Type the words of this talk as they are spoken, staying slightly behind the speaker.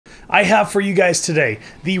I have for you guys today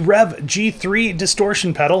the Revv G3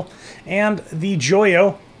 distortion pedal and the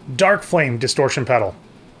JOYO Dark Flame distortion pedal.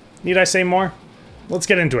 Need I say more? Let's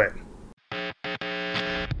get into it.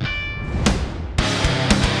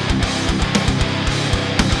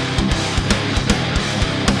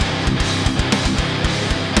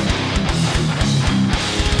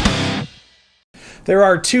 There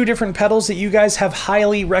are two different pedals that you guys have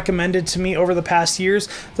highly recommended to me over the past years.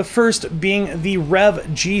 The first being the Revv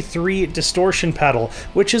G3 distortion pedal,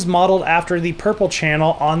 which is modeled after the purple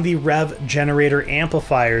channel on the Revv Generator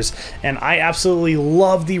amplifiers. And I absolutely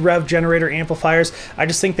love the Revv Generator amplifiers. I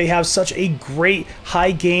just think they have such a great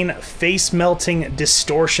high gain, face melting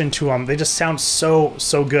distortion to them. They just sound so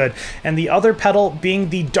good. And the other pedal being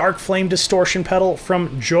the Dark Flame distortion pedal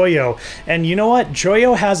from JOYO. And you know what?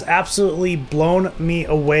 JOYO has absolutely blown me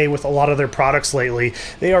away with a lot of their products lately.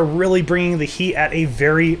 They are really bringing the heat at a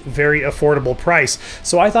very affordable price.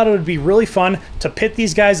 So I thought it would be really fun to pit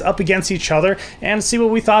these guys up against each other and see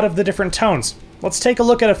what we thought of the different tones. Let's take a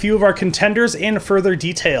look at a few of our contenders in further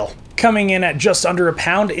detail. Coming in at just under a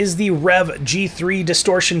pound is the Revv G3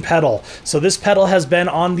 distortion pedal. So this pedal has been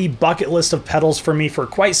on the bucket list of pedals for me for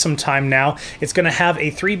quite some time now. It's going to have a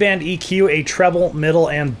 3-band EQ, a treble, middle,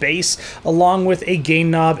 and bass, along with a gain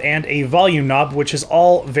knob and a volume knob, which is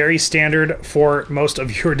all very standard for most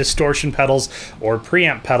of your distortion pedals or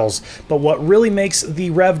preamp pedals. But what really makes the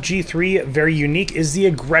Revv G3 very unique is the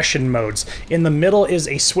aggression modes. In the middle is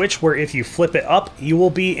a switch where if you flip it up, you will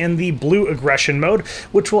be in the blue aggression mode,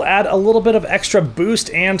 which will add a little bit of extra boost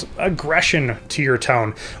and aggression to your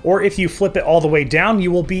tone. Or if you flip it all the way down,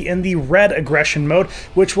 you will be in the red aggression mode,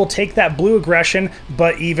 which will take that blue aggression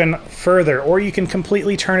but even further. Or you can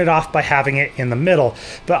completely turn it off by having it in the middle.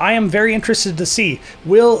 But I am very interested to see,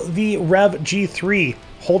 will the Revv G3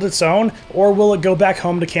 hold its own, or will it go back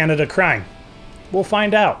home to Canada crying? We'll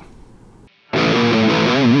find out.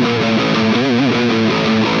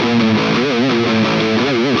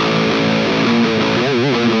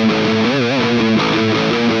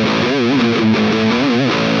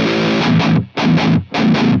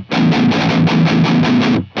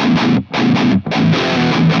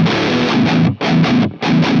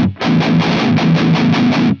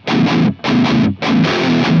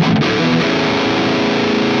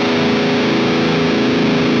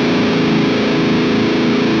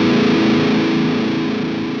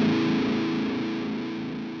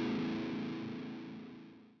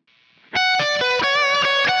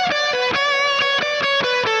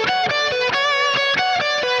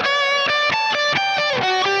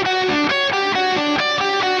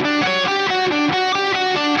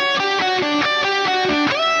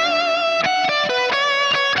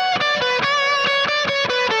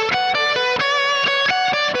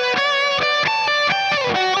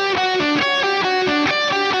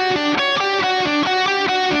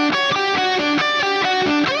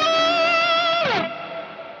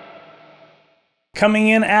 Coming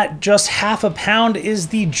in at just half a pound is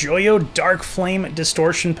the JOYO Dark Flame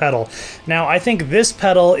distortion pedal. Now, I think this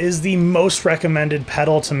pedal is the most recommended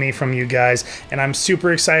pedal to me from you guys, and I'm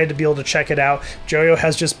super excited to be able to check it out. JOYO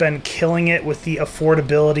has just been killing it with the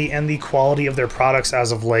affordability and the quality of their products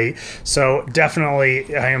as of late, so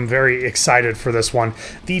definitely I am very excited for this one.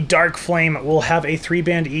 The Dark Flame will have a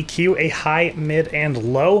 3-band EQ, a high, mid,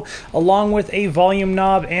 and low, along with a volume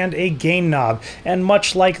knob and a gain knob, and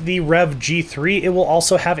much like the Revv G3, it will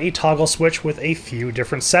also have a toggle switch with a few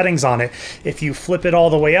different settings on it. If you flip it all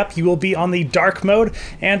the way up, you will be on the dark mode,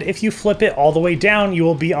 and if you flip it all the way down, you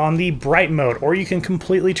will be on the bright mode, or you can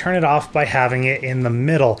completely turn it off by having it in the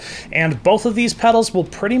middle. And both of these pedals will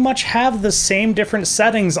pretty much have the same different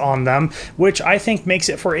settings on them, which I think makes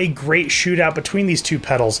it for a great shootout between these two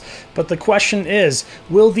pedals. But the question is,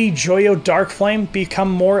 will the JOYO Dark Flame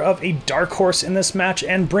become more of a dark horse in this match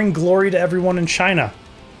and bring glory to everyone in China?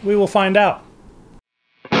 We will find out.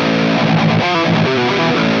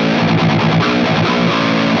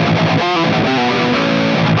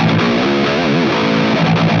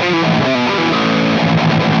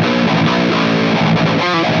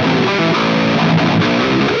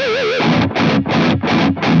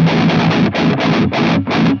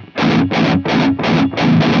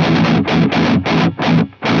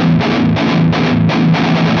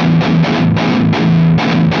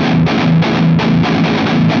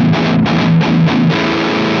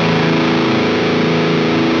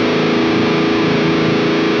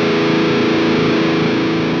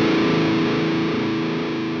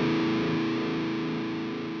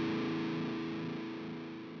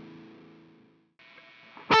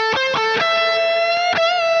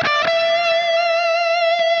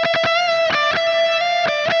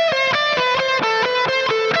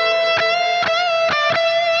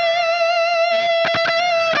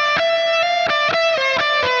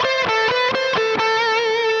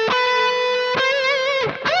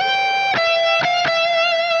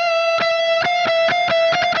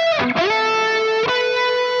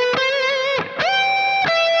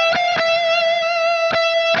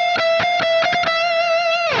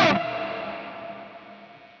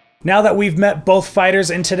 Now that we've met both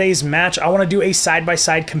fighters in today's match, I want to do a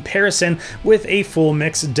side-by-side comparison with a full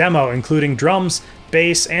mix demo, including drums,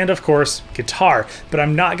 bass, and of course, guitar. But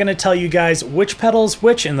I'm not going to tell you guys which pedal is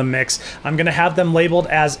which in the mix. I'm going to have them labeled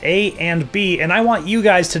as A and B, and I want you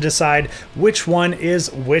guys to decide which one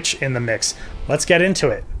is which in the mix. Let's get into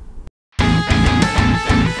it.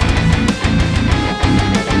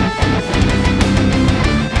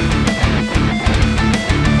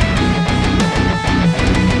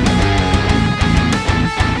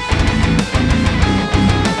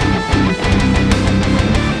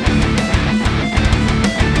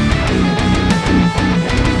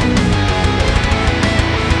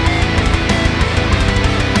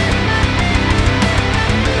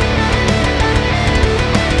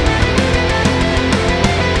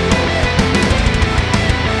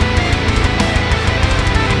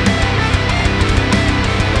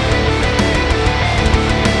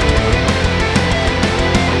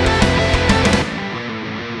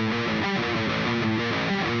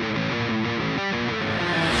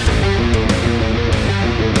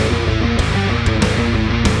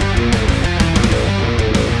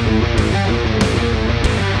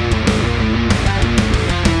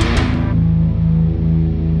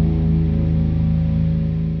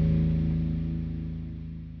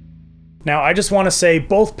 Now, I just want to say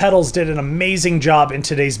both pedals did an amazing job in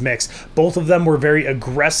today's mix. Both of them were very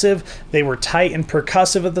aggressive, they were tight and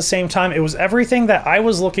percussive at the same time. It was everything that I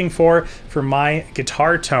was looking for my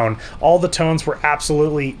guitar tone. All the tones were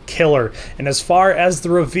absolutely killer. And as far as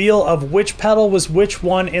the reveal of which pedal was which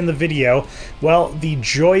one in the video, well, the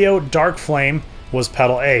JOYO Dark Flame was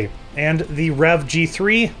pedal A, and the Revv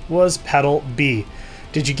G3 was pedal B.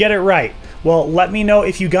 Did you get it right? Well, let me know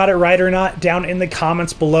if you got it right or not down in the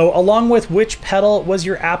comments below, along with which pedal was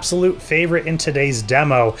your absolute favorite in today's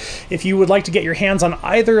demo. If you would like to get your hands on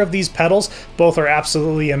either of these pedals, both are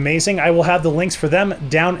absolutely amazing. I will have the links for them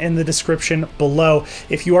down in the description below.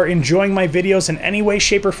 If you are enjoying my videos in any way,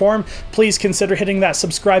 shape, or form, please consider hitting that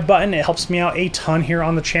subscribe button. It helps me out a ton here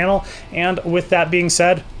on the channel. And with that being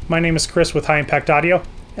said, my name is Chris with High Impact Audio,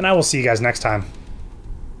 and I will see you guys next time.